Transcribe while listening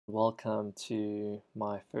Welcome to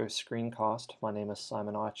my first screencast. My name is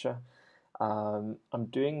Simon Archer. I'm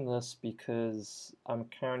doing this because I'm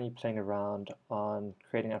currently playing around on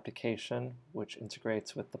creating an application which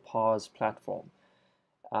integrates with the Parse platform.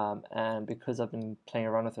 And because I've been playing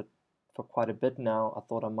around with it for quite a bit now, I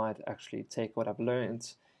thought I might actually take what I've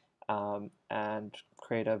learned and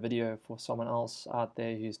create a video for someone else out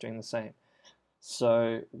there who's doing the same.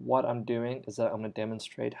 So what I'm doing is that I'm going to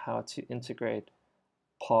demonstrate how to integrate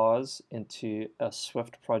Parse into a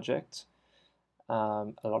Swift project. A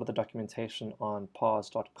lot of the documentation on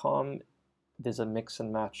parse.com, there's a mix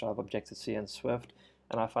and match of Objective-C and Swift,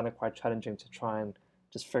 and I find it quite challenging to try and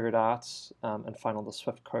just figure it out and find all the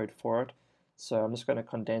Swift code for it. So I'm just going to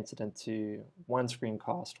condense it into one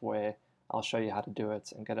screencast where I'll show you how to do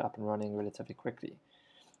it and get it up and running relatively quickly.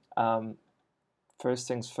 First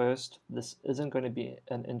things first, this isn't going to be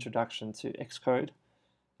an introduction to Xcode.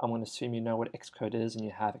 I'm going to assume you know what Xcode is and you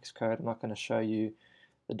have Xcode. I'm not going to show you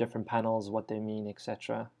the different panels, what they mean,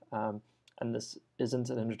 etc. And this isn't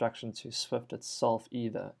an introduction to Swift itself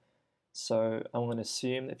either. So I'm going to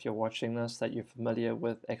assume if you're watching this that you're familiar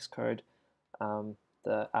with Xcode,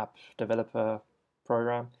 the app developer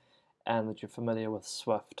program, and that you're familiar with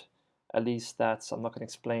Swift. At least that's, I'm not going to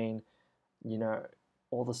explain,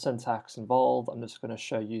 all the syntax involved. I'm just going to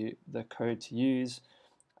show you the code to use.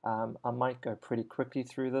 I might go pretty quickly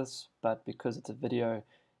through this, but because it's a video,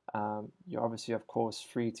 you're obviously, of course,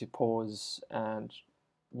 free to pause and,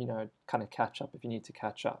 kind of catch up if you need to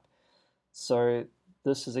catch up. So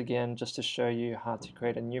this is, again, just to show you how to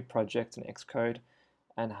create a new project in Xcode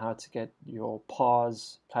and how to get your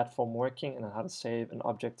Parse platform working and how to save an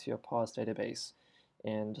object to your Parse database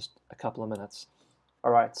in just a couple of minutes.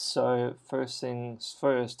 All right, so first things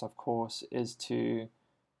first, of course, is to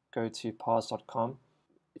go to parse.com.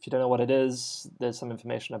 If you don't know what it is, there's some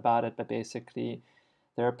information about it, but basically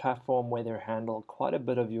they're a platform where they handle quite a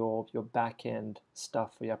bit of your back-end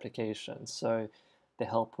stuff for your application. So they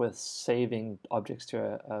help with saving objects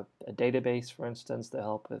to a database, for instance. They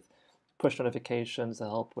help with push notifications. They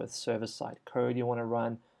help with server-side code you want to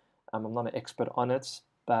run. I'm not an expert on it,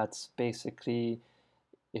 but basically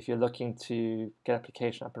if you're looking to get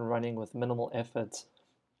application up and running with minimal effort,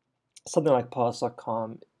 something like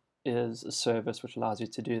parse.com is a service which allows you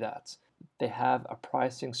to do that. They have a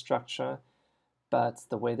pricing structure, but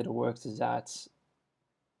the way that it works is that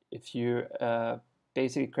if you're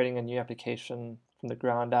basically creating a new application from the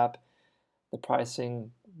ground up, the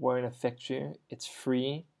pricing won't affect you. It's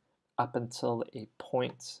free up until a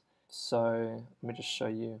point. So let me just show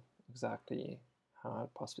you exactly how it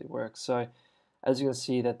possibly works. So as you can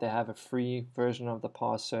see that they have a free version of the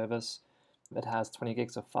Parse service that has 20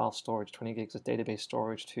 gigs of file storage, 20 gigs of database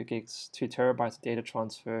storage, 2 terabytes of data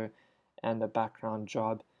transfer, and a background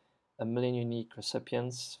job, 1 million unique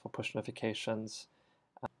recipients for push notifications,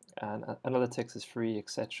 and analytics is free,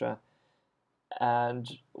 etc. And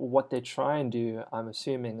what they try and do, I'm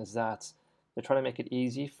assuming, is that they're trying to make it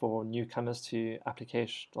easy for newcomers to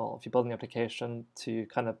application, or if you're building an application, to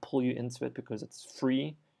kind of pull you into it because it's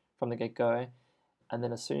free from the get-go. And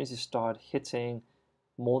then as soon as you start hitting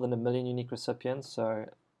more than 1 million unique recipients, so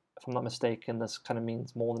if I'm not mistaken, this kind of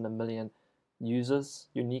means more than 1 million users,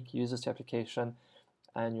 unique users to application,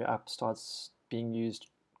 and your app starts being used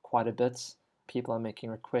quite a bit. People are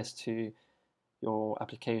making requests to your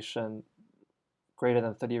application greater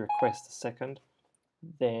than 30 requests a second.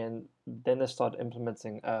 Then they start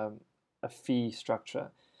implementing a fee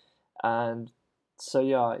structure. And so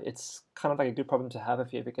yeah, it's kind of like a good problem to have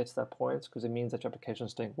if you ever get to that point, because it means that your application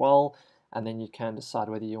is doing well, and then you can decide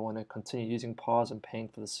whether you want to continue using Parse and paying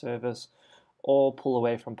for the service, or pull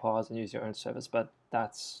away from Parse and use your own service. But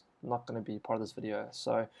that's not going to be part of this video.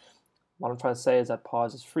 So what I'm trying to say is that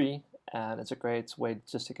Parse is free, and it's a great way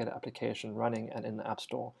just to get an application running and in the App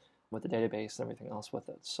Store with the database and everything else with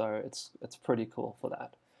it. So it's pretty cool for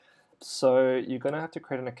that. So you're going to have to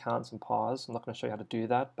create an account in Parse. I'm not going to show you how to do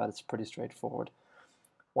that, but it's pretty straightforward.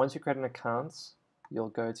 Once you create an account, you'll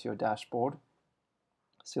go to your dashboard.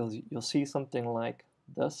 So you'll see something like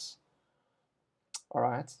this. All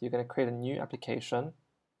right, you're going to create a new application, and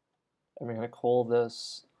we're going to call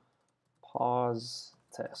this Parse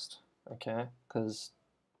test, okay? Because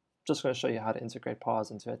just going to show you how to integrate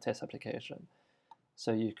Parse into a test application.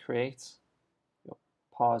 So you create your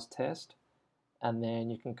Parse test, and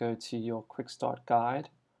then you can go to your quick start guide,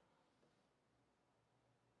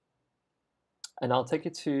 and I'll take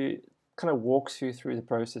you to kind of walk you through the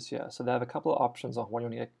process here. So they have a couple of options on what you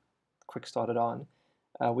want to get quick started on.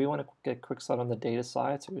 We want to get quick start on the data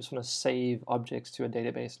side, so we just want to save objects to a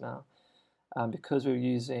database now. Because we're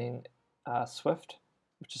using Swift,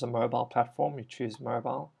 which is a mobile platform, we choose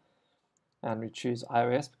mobile. and we choose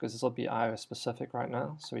iOS because this will be iOS specific right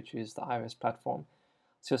now, so we choose the iOS platform.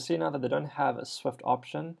 So you'll see now that they don't have a Swift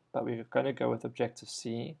option, but we're going to go with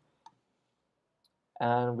Objective-C,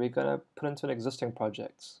 and we're going to put into an existing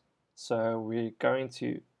project. So we're going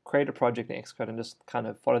to create a project in Xcode and just kind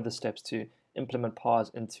of follow the steps to implement Parse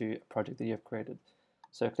into a project that you've created.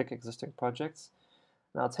 So click Existing Projects.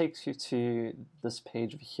 Now it takes you to this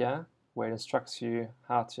page over here where it instructs you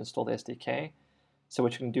how to install the SDK. So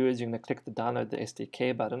what you can do is you're going to click the Download the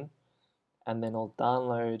SDK button, and then it'll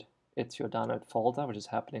download it to your download folder, which is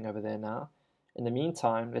happening over there now. In the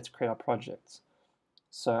meantime, let's create our project.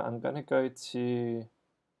 So I'm going to go to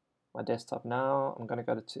my desktop now. I'm going to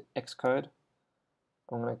go to Xcode.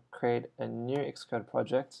 I'm going to create a new Xcode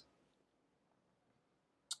project.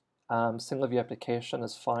 Single view application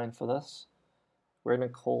is fine for this. We're going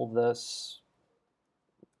to call this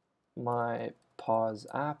my Parse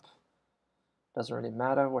app. Doesn't really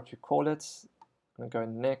matter what you call it. I'm going to go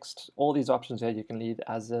next. All these options here you can leave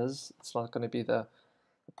as is. It's not going to be the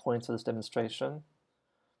point of this demonstration.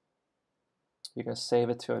 You're going to save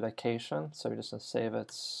it to a location. So we're just going to save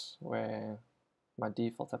it where my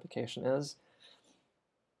default application is.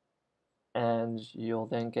 And you'll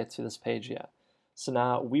then get to this page here. So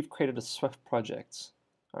now we've created a Swift project.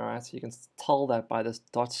 All right, so you can tell that by this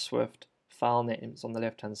 .swift file names on the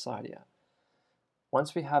left-hand side here.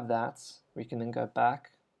 Once we have that, we can then go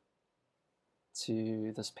back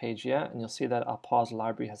to this page here, and you'll see that our Parse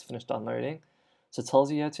library has finished downloading. So it tells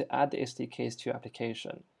you here to add the SDKs to your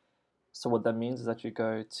application. So what that means is that you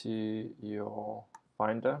go to your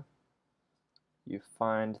Finder, you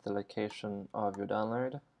find the location of your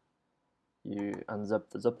download, you unzip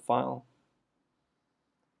the zip file,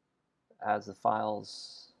 add the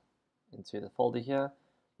files into the folder here,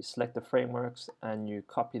 you select the frameworks and you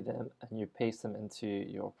copy them and you paste them into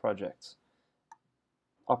your project.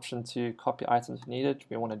 Option to copy items if needed,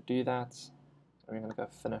 we want to do that, and we're going to go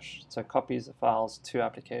finish. So copies the files to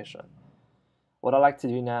application. What I like to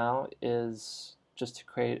do now is just to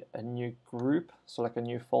create a new group, so like a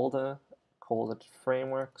new folder, call it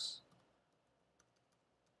frameworks,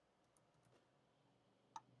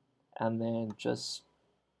 and then just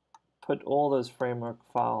put all those framework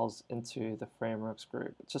files into the frameworks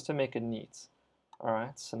group, just to make it neat.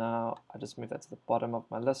 Alright, so now I just move that to the bottom of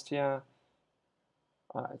my list here.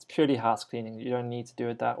 It's purely house cleaning. You don't need to do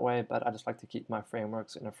it that way, but I just like to keep my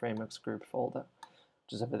frameworks in a frameworks group folder,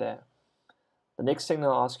 which is over there. The next thing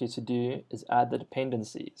they'll ask you to do is add the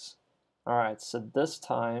dependencies. Alright, so this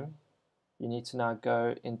time you need to now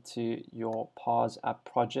go into your Parse app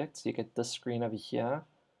project. So you get this screen over here.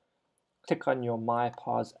 Click on your My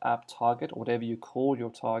Parse app target, or whatever you call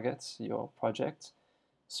your targets, your project.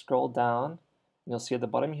 Scroll down, and you'll see at the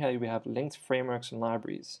bottom here we have linked frameworks and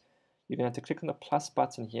libraries. You're going to have to click on the plus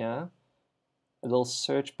button here. A little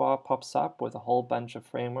search bar pops up with a whole bunch of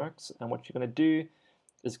frameworks, and what you're going to do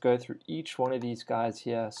is go through each one of these guys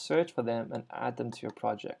here, search for them, and add them to your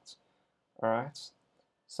project. Alright,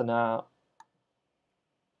 so now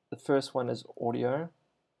the first one is audio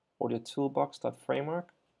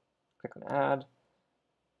toolbox.framework. Click on add,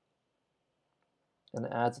 and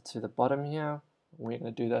it adds it to the bottom here. We're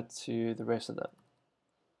going to do that to the rest of them.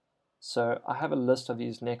 So I have a list of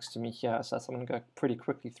these next to me here, so I'm going to go pretty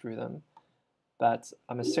quickly through them, but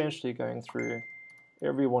I'm essentially going through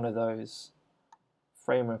every one of those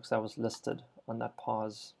frameworks that was listed on that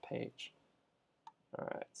Parse page.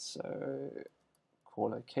 Alright, so core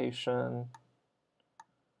location,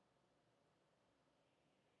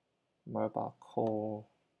 mobile core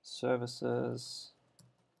services,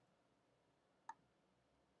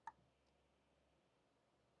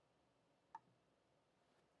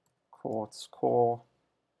 Quartz core,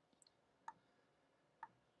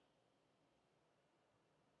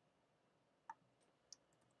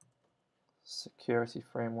 security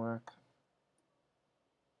framework,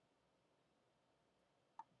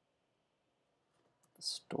 the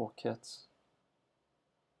store kits,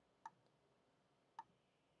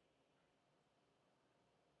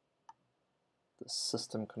 the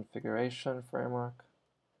system configuration framework,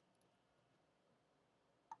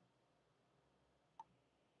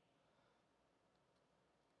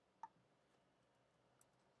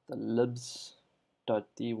 the libs.dylib,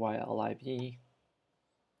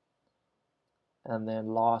 and then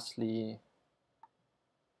lastly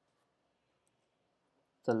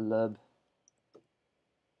the lib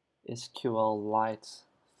SQLite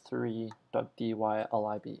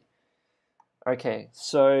 3.dylib. Okay,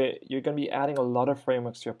 so you're going to be adding a lot of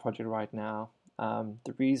frameworks to your project right now.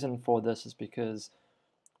 The reason for this is because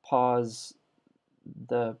Parse,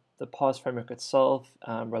 the Parse framework itself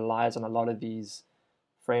relies on a lot of these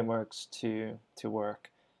frameworks to work.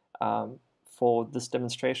 For this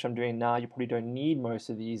demonstration I'm doing now, you probably don't need most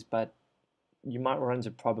of these, but you might run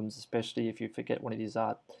into problems, especially if you forget one of these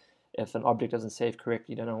out. If an object doesn't save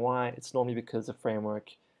correctly, you don't know why. It's normally because the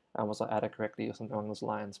framework was not added correctly or something along those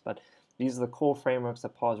lines. But these are the core frameworks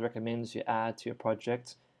that Parse recommends you add to your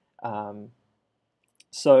project.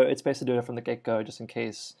 So it's best to do it from the get-go, just in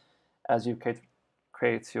case as you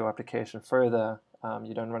create your application further,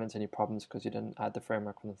 you don't run into any problems because you didn't add the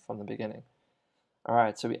framework from the beginning. All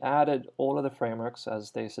right, so we added all of the frameworks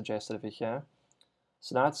as they suggested over here.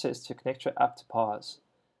 So now it says to connect your app to Parse.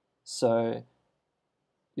 So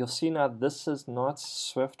you'll see now this is not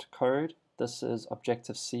Swift code, this is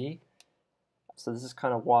Objective-C. So this is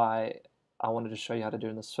kind of why I wanted to show you how to do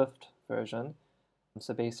it in the Swift version.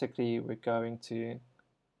 So basically we're going to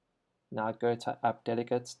now go to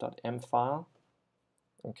appdelegates.m file.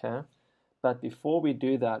 Okay, but before we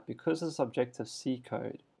do that, because it's Objective-C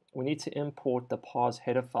code, we need to import the Parse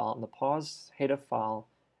header file. And the Parse header file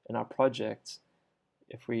in our project,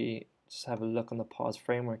 if we just have a look on the Parse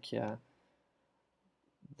framework here,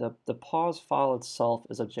 the Parse file itself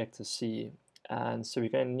is Objective-C, and so we're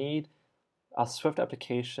going to need our Swift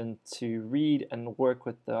application to read and work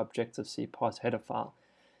with the Objective-C Parse header file.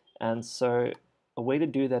 And so a way to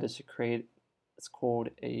do that is to create, it's called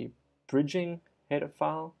a bridging header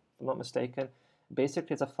file, if I'm not mistaken.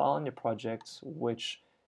 Basically, it's a file in your project which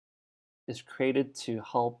is created to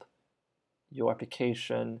help your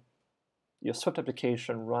application, your Swift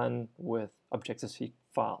application, run with Objective-C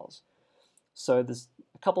files. So there's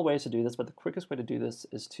a couple ways to do this, but the quickest way to do this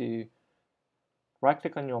is to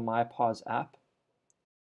right-click on your My Parse app,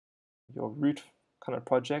 your root kind of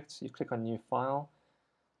project, you click on New File,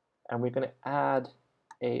 and we're going to add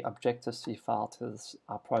a Objective-C file to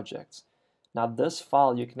our project. Now this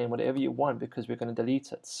file you can name whatever you want because we're going to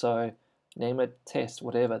delete it. So name it test,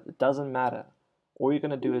 whatever, it doesn't matter. All you're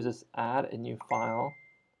going to do is just add a new file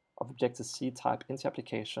of Objective-C type into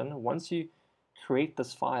application. Once you create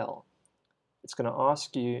this file, it's going to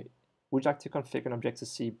ask you, would you like to configure an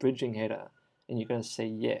Objective-C bridging header? And you're going to say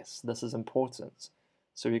yes, this is important.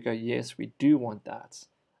 So we go, yes, we do want that.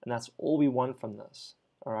 And that's all we want from this.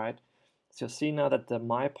 All right. So you'll see now that the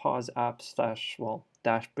my parse app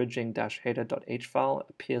dash bridging dash header.h file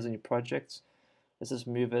appears in your project. Let's just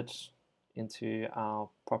move it into our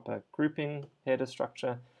proper grouping header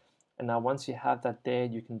structure. And now once you have that there,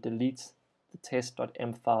 you can delete the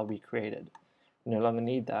test.m file we created. We no longer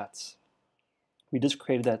need that. We just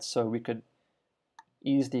created that so we could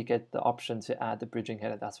easily get the option to add the bridging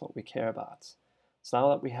header. That's what we care about. So now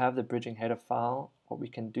that we have the bridging header file, what we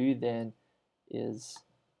can do then is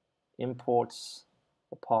import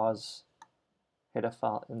the parse header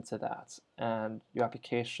file into that, and your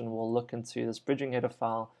application will look into this bridging header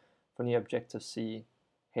file from the Objective-C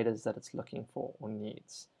headers that it's looking for or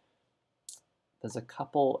needs. There's a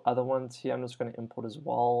couple other ones here I'm just going to import as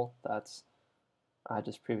well that I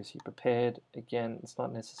just previously prepared. Again, it's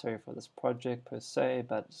not necessary for this project per se,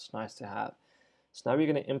 but it's nice to have. So now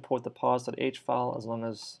we're going to import the parse.h file as long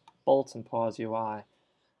as bolt and parse UI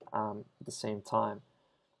at the same time.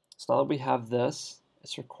 So now that we have this,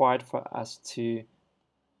 it's required for us to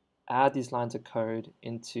add these lines of code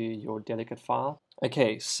into your delegate file.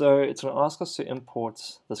 Okay, so it's going to ask us to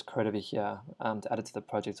import this code over here to add it to the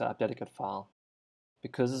project app delegate file.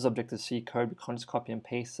 Because this is Objective-C code, we can't just copy and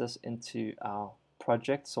paste this into our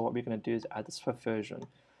project. So what we're going to do is add the Swift version.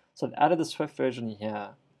 So I've added the Swift version here.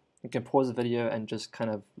 You can pause the video and just kind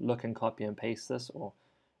of look and copy and paste this or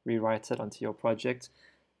rewrite it onto your project.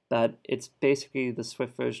 But it's basically the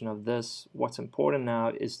Swift version of this. What's important now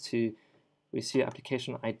is we see your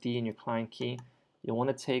application ID and your client key. You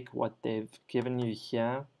want to take what they've given you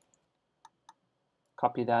here,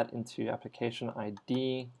 copy that into your application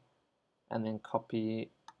ID, and then copy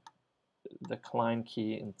the client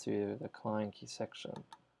key into the client key section,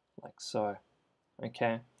 like so.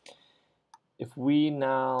 Okay. If we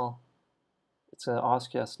now, it's going to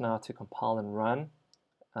ask us now to compile and run.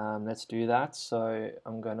 Let's do that. So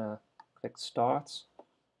I'm going to click Start.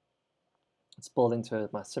 It's built into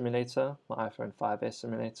my simulator, my iPhone 5S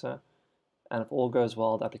simulator. And if all goes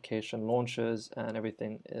well, the application launches and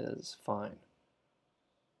everything is fine.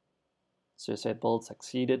 So you say build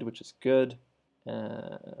succeeded, which is good.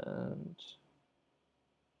 And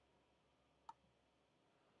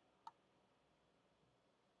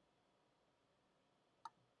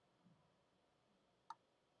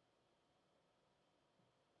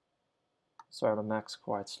sorry, my Mac's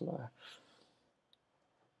quite slow.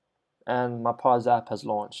 And my Parse app has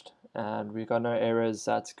launched, and we got no errors.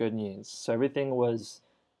 That's good news. So everything was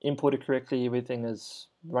imported correctly, everything is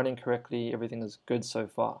running correctly, everything is good so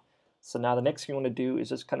far. So now the next thing you want to do is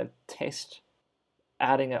just kind of test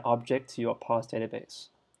adding an object to your Parse database.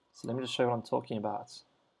 So let me just show you what I'm talking about.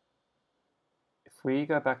 If we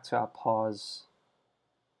go back to our Parse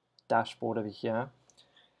dashboard over here,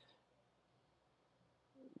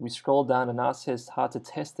 we scroll down and now it says how to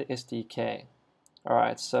test the SDK.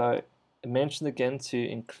 Alright, so it mentioned again to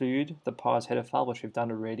include the Parse header file, which we've done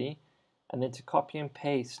already, and then to copy and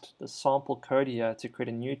paste the sample code here to create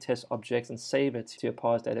a new test object and save it to your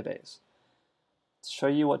Parse database. To show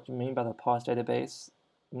you what you mean by the Parse database,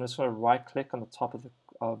 I'm just going to right click on the top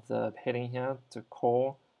of the heading here to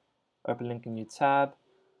core, open link a new tab.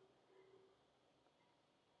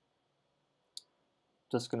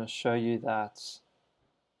 Just going to show you that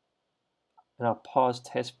in our Parse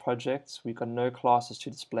test projects, we've got no classes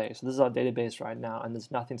to display. So this is our database right now, and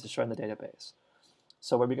there's nothing to show in the database.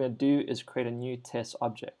 So what we're going to do is create a new test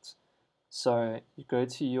object. So you go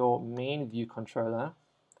to your main view controller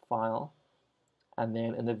file, and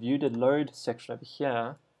then in the view to load section over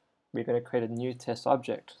here, we're going to create a new test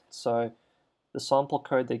object. So the sample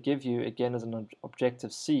code they give you again is an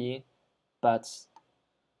ObjectiveC, but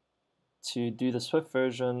to do the Swift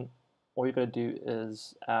version, all you're going to do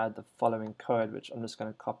is add the following code, which I'm just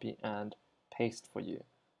going to copy and paste for you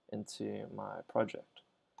into my project.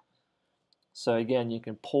 So again, you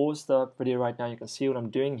can pause the video right now, you can see what I'm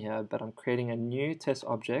doing here, but I'm creating a new test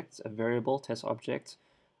object, a variable test object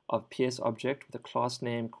of PS object with a class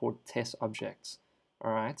name called test objects.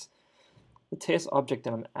 Alright, the test object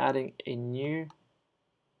that I'm adding a new,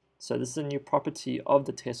 so this is a new property of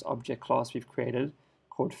the test object class we've created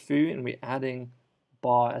called foo, and we're adding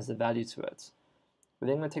bar as the value to it. We're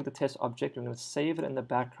then going to take the test object, we're going to save it in the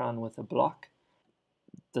background with a block.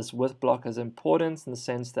 This with block is important in the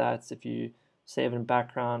sense that if you save in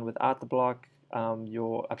background without the block,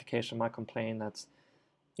 your application might complain that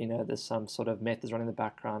there's some sort of methods running in the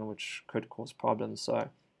background which could cause problems. So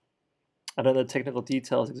I don't know the technical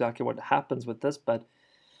details exactly what happens with this, but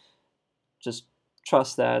just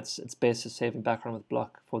trust that it's best to save in background with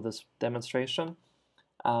block for this demonstration.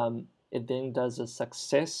 It then does a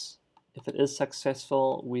success. If it is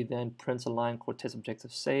successful, we then print a line called test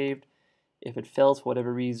objective saved. If it fails for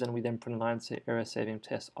whatever reason, we then print a line say error saving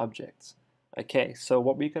test objects. Okay, so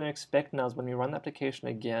what we're going to expect now is when we run the application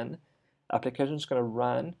again, the application is going to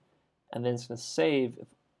run and then it's going to save.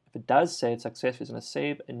 If it does save successfully, it's going to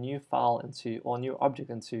save a new file into, or a new object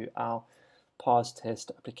into our Parse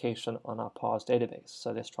test application on our Parse database.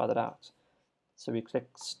 So let's try that out. So we click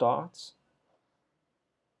Start.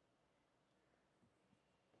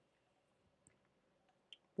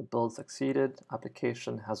 The build succeeded,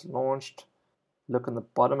 application has launched. Look on the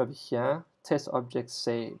bottom over here, test object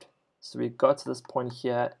saved. So we got to this point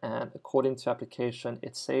here, and according to application,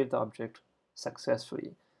 it saved the object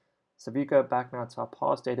successfully. So if we go back now to our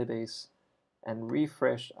Parse database and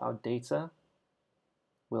refresh our data,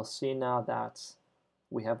 we'll see now that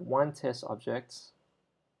we have one test object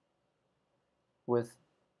with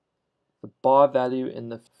the bar value in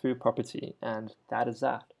the foo property, and that is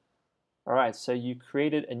that. Alright, so you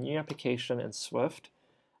created a new application in Swift.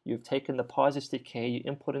 You've taken the Parse SDK, you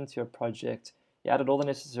import into your project, you added all the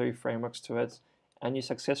necessary frameworks to it, and you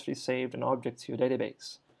successfully saved an object to your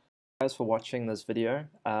database. Thanks for watching this video.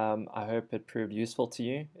 I hope it proved useful to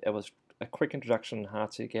you. It was a quick introduction on how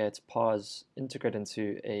to get Parse integrated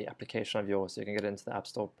into an application of yours so you can get it into the App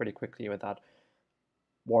Store pretty quickly without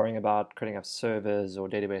worrying about creating up servers or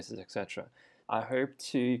databases, etc. I hope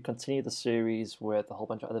to continue the series with a whole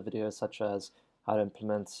bunch of other videos such as how to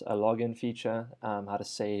implement a login feature, how to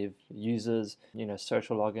save users,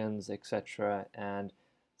 social logins, etc., and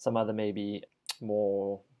some other maybe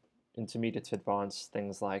more intermediate to advanced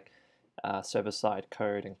things like server-side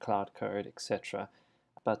code and cloud code, etc.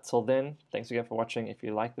 But till then, thanks again for watching. If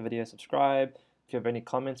you like the video, subscribe. If you have any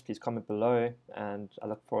comments, please comment below, and I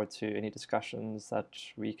look forward to any discussions that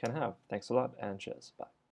we can have. Thanks a lot, and cheers. Bye.